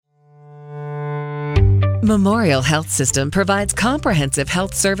Memorial Health System provides comprehensive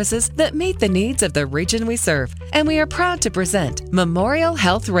health services that meet the needs of the region we serve, and we are proud to present Memorial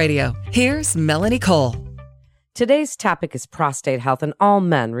Health Radio. Here's Melanie Cole. Today's topic is prostate health, and all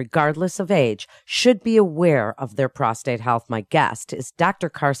men, regardless of age, should be aware of their prostate health. My guest is Dr.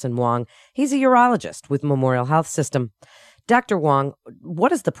 Carson Wong. He's a urologist with Memorial Health System. Dr. Wong,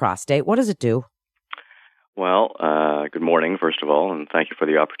 what is the prostate? What does it do? Well, good morning, first of all, and thank you for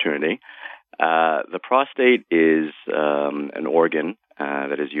the opportunity. The prostate is an organ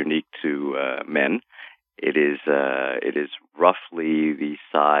that is unique to men. It is roughly the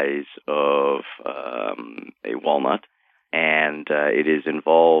size of a walnut, and it is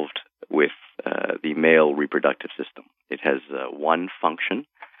involved with the male reproductive system. It has one function,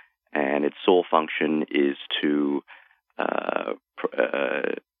 and its sole function is to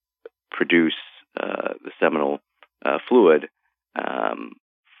produce the seminal fluid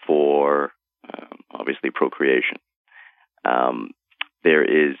for obviously procreation. There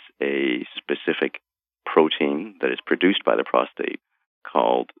is a specific protein that is produced by the prostate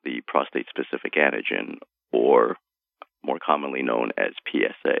called the prostate-specific antigen, or more commonly known as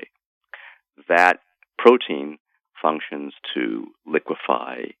PSA. That protein functions to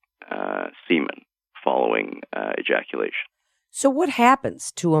liquefy semen following ejaculation. So what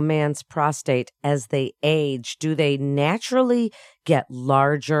happens to a man's prostate as they age? Do they naturally get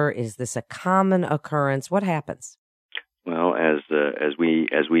larger? Is this a common occurrence? What happens? Well, as we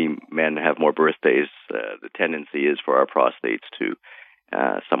men have more birthdays, the tendency is for our prostates to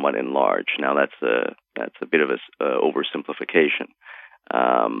somewhat enlarge. Now that's a bit of a oversimplification,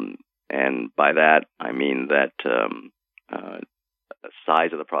 and by that I mean that the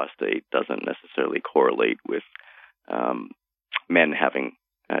size of the prostate doesn't necessarily correlate with men having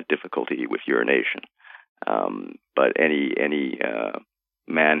difficulty with urination, but any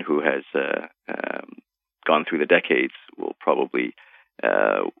man who has gone through the decades will probably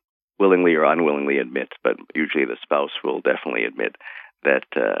willingly or unwillingly admit, but usually the spouse will definitely admit that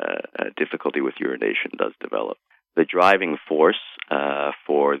difficulty with urination does develop. The driving force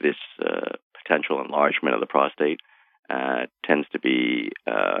for this potential enlargement of the prostate tends to be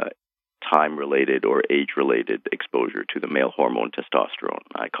time-related or age-related exposure to the male hormone testosterone.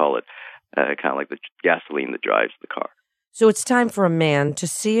 I call it kind of like the gasoline that drives the car. So it's time for a man to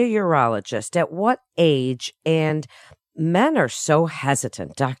see a urologist. At what age? And men are so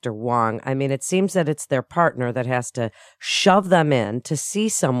hesitant, Dr. Wong. I mean, it seems that it's their partner that has to shove them in to see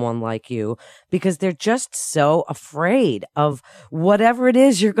someone like you because they're just so afraid of whatever it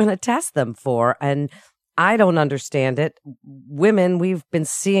is you're going to test them for. And I don't understand it. Women, we've been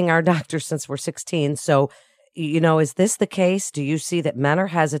seeing our doctors since we're 16. So, is this the case? Do you see that men are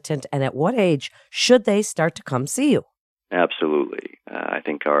hesitant? And at what age should they start to come see you? Absolutely. I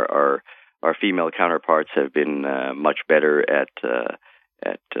think our female counterparts have been much better at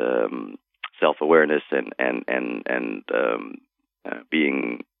self-awareness and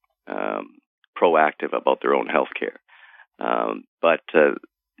being proactive about their own health care. But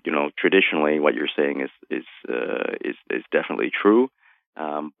traditionally, what you're saying is definitely true.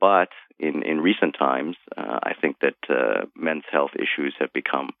 But in recent times, I think that men's health issues have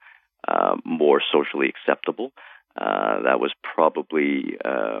become more socially acceptable. That was probably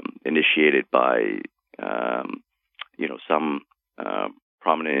initiated by some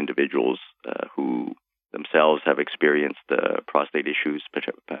prominent individuals who themselves have experienced prostate issues,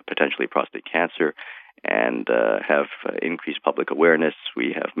 potentially prostate cancer, and have increased public awareness.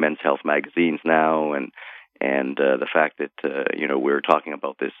 We have men's health magazines now, and the fact that we're talking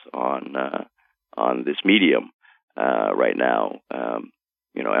about this on this medium right now,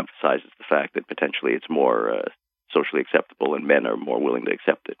 emphasizes the fact that potentially it's more socially acceptable, and men are more willing to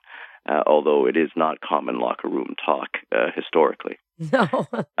accept it. Although it is not common locker room talk historically. No.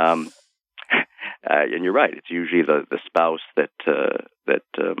 And you're right. It's usually the spouse that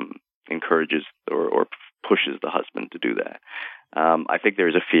encourages or pushes the husband to do that. I think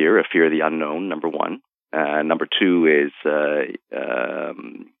there's a fear of the unknown, number one. Number two is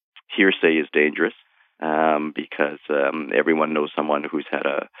hearsay is dangerous because everyone knows someone who's had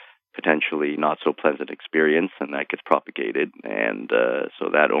a potentially not so pleasant experience, and that gets propagated, and so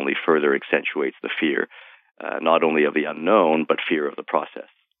that only further accentuates the fear, not only of the unknown, but fear of the process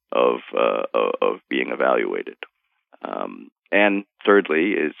of being evaluated. And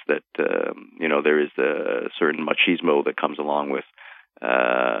thirdly is that there is a certain machismo that comes along with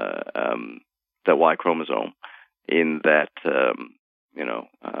the Y chromosome, in that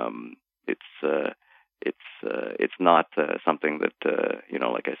it's not something that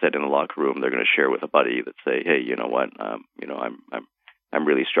like I said, in the locker room they're going to share with a buddy that say, hey, you know what, I'm I'm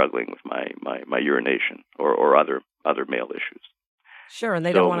really struggling with my urination or other male issues. Sure, and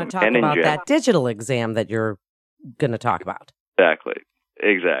they don't want to talk about that digital exam that you're going to talk about.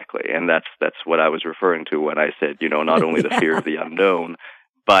 Exactly, and that's what I was referring to when I said, not only the fear of the unknown,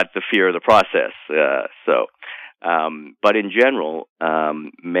 but the fear of the process. But in general,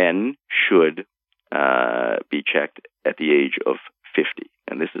 men should be checked at the age of 50,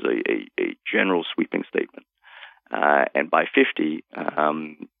 and this is a general sweeping statement. And by 50,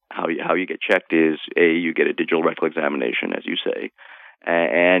 how you get checked is you get a digital rectal examination, as you say.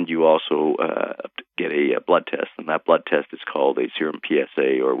 And you also get a blood test, and that blood test is called a serum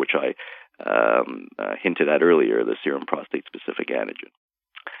PSA, or which I hinted at earlier, the serum prostate-specific antigen.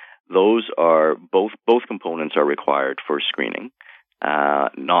 Those are both components are required for screening,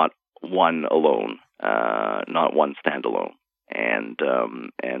 not one alone, not one standalone, and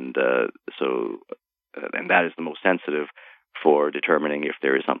that is the most sensitive for determining if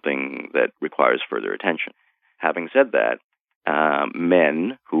there is something that requires further attention. Having said that,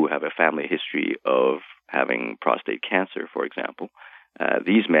 men who have a family history of having prostate cancer, for example,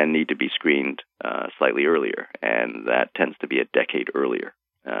 these men need to be screened slightly earlier, and that tends to be a decade earlier,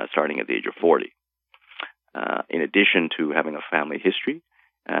 starting at the age of 40. In addition to having a family history,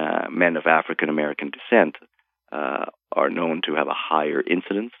 men of African American descent are known to have a higher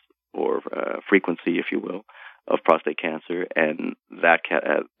incidence or frequency, if you will, of prostate cancer, and that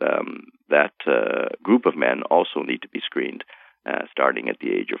group of men also need to be screened starting at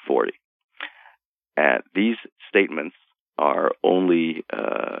the age of 40. These statements are only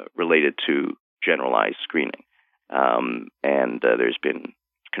related to generalized screening, and there's been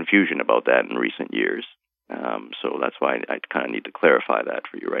confusion about that in recent years, so that's why I kind of need to clarify that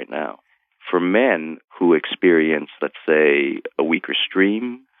for you right now. For men who experience, let's say, a weaker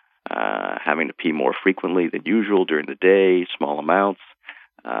stream, having to pee more frequently than usual during the day, small amounts,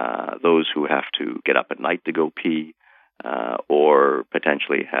 those who have to get up at night to go pee, or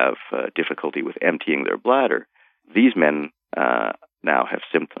potentially have difficulty with emptying their bladder, these men now have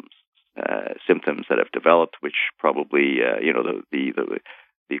symptoms that have developed, which probably,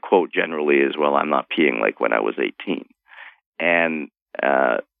 the quote generally is, well, I'm not peeing like when I was 18. And,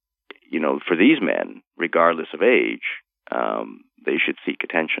 for these men, regardless of age, they should seek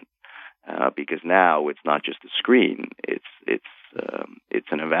attention, because now it's not just a screen; it's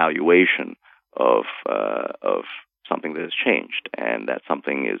an evaluation of something that has changed, and that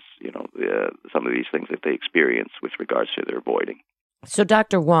something is some of these things that they experience with regards to their voiding. So,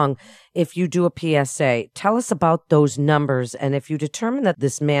 Dr. Wong, if you do a PSA, tell us about those numbers, and if you determine that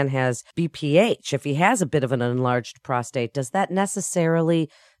this man has BPH, if he has a bit of an enlarged prostate, does that necessarily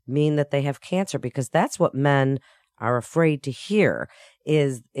mean that they have cancer? Because that's what men are afraid to hear,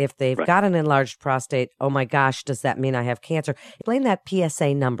 is if they've got an enlarged prostate, oh my gosh, does that mean I have cancer? Explain that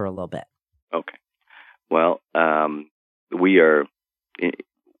PSA number a little bit. Okay. Well,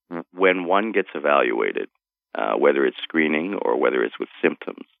 when one gets evaluated, whether it's screening or whether it's with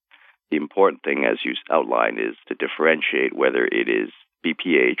symptoms, the important thing, as you outlined, is to differentiate whether it is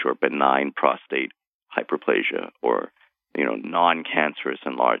BPH or benign prostate hyperplasia or non-cancerous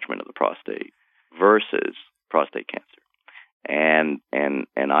enlargement of the prostate versus prostate cancer. And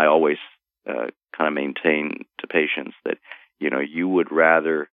I always kind of maintain to patients that you would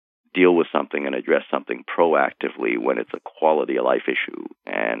rather deal with something and address something proactively when it's a quality of life issue,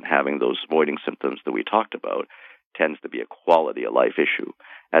 and having those voiding symptoms that we talked about tends to be a quality of life issue,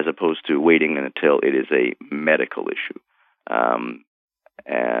 as opposed to waiting until it is a medical issue.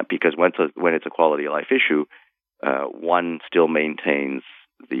 Because when it's a quality of life issue, one still maintains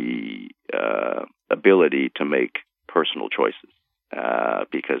the ability to make personal choices,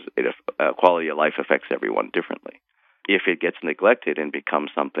 because quality of life affects everyone differently. If it gets neglected and becomes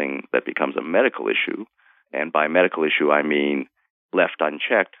something that becomes a medical issue, and by medical issue I mean left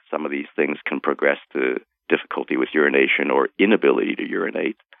unchecked, some of these things can progress to difficulty with urination or inability to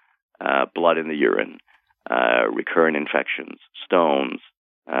urinate, blood in the urine, recurrent infections, stones,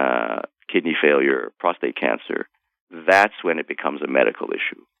 kidney failure, prostate cancer. That's when it becomes a medical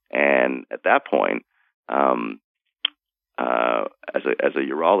issue. And at that point, as a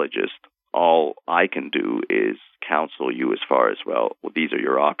urologist, all I can do is counsel you as far as, well, these are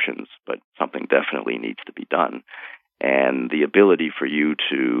your options, but something definitely needs to be done. And the ability for you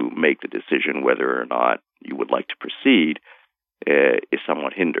to make the decision whether or not you would like to proceed is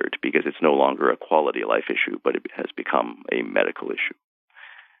somewhat hindered, because it's no longer a quality of life issue, but it has become a medical issue.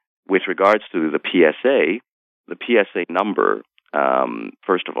 With regards to the PSA number,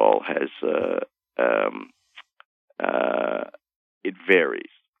 first of all, has it varies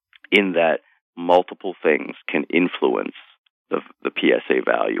in that multiple things can influence the PSA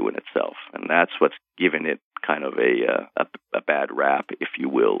value in itself, and that's what's given it kind of a bad rap, if you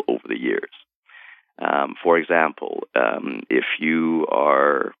will, over the years. For example, if you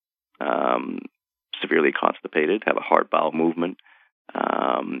are severely constipated, have a hard bowel movement,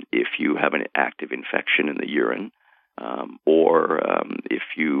 if you have an active infection in the urine, or if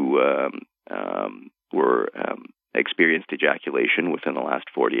you were experienced ejaculation within the last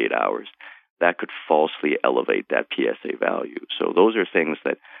 48 hours, that could falsely elevate that PSA value. So those are things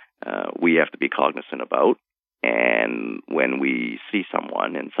that we have to be cognizant about. And when we see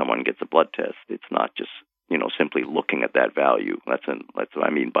someone and someone gets a blood test, it's not just simply looking at that value. That's what I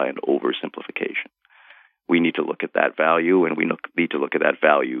mean by an oversimplification. We need to look at that value, and we need to look at that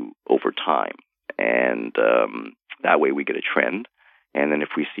value over time. And that way we get a trend. And then if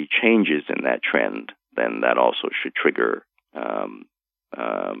we see changes in that trend, then that also should trigger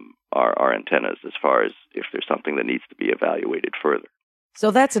our antennas as far as if there's something that needs to be evaluated further. So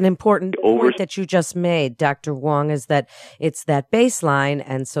that's an important point that you just made, Dr. Wong, is that it's that baseline,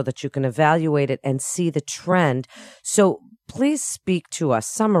 and so that you can evaluate it and see the trend. So please speak to us,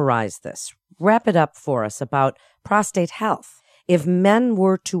 summarize this, wrap it up for us about prostate health. If men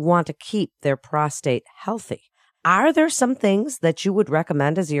were to want to keep their prostate healthy, are there some things that you would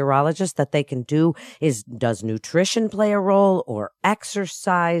recommend as a urologist that they can do? Does nutrition play a role, or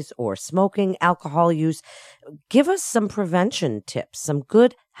exercise, or smoking, alcohol use? Give us some prevention tips, some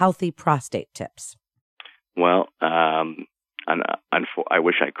good, healthy prostate tips. Well, I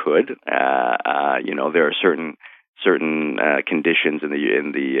wish I could. There are certain conditions in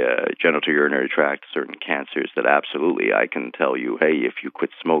the genitourinary tract, certain cancers that absolutely I can tell you, hey, if you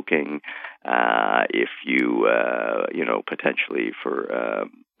quit smoking, if you potentially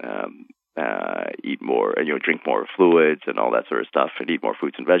eat more, drink more fluids and all that sort of stuff, and eat more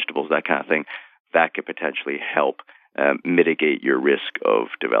fruits and vegetables, that kind of thing, that could potentially help mitigate your risk of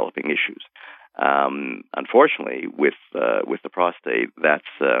developing issues. Unfortunately, with the prostate, that's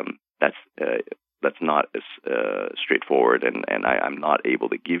not as straightforward, and I'm not able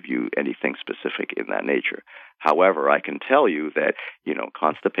to give you anything specific in that nature. However, I can tell you that,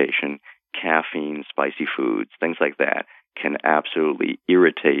 constipation, caffeine, spicy foods, things like that can absolutely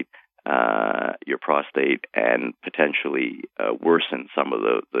irritate your prostate and potentially worsen some of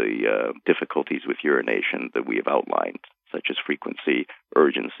the difficulties with urination that we have outlined, such as frequency,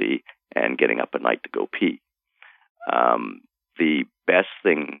 urgency, and getting up at night to go pee. The best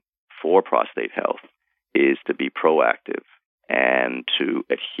thing for prostate health is to be proactive and to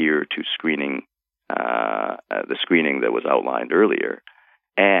adhere to screening, the screening that was outlined earlier.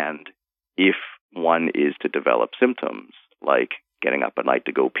 And if one is to develop symptoms like getting up at night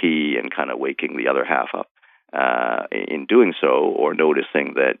to go pee and kind of waking the other half up in doing so, or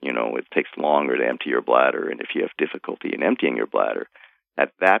noticing that, it takes longer to empty your bladder, and if you have difficulty in emptying your bladder,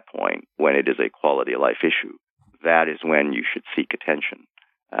 at that point, when it is a quality of life issue, that is when you should seek attention.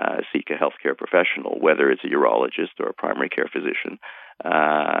 Seek a healthcare professional, whether it's a urologist or a primary care physician,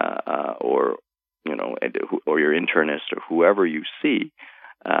 or your internist, or whoever you see.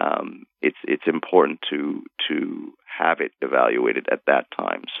 It's important to have it evaluated at that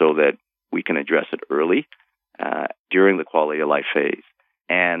time so that we can address it early during the quality of life phase,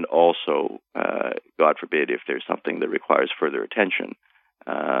 and also, God forbid, if there's something that requires further attention,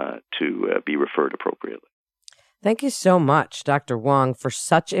 to be referred appropriately. Thank you so much, Dr. Wong, for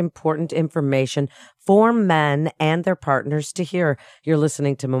such important information for men and their partners to hear. You're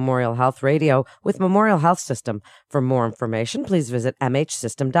listening to Memorial Health Radio with Memorial Health System. For more information, please visit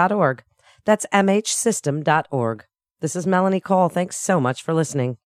mhsystem.org. That's mhsystem.org. This is Melanie Cole. Thanks so much for listening.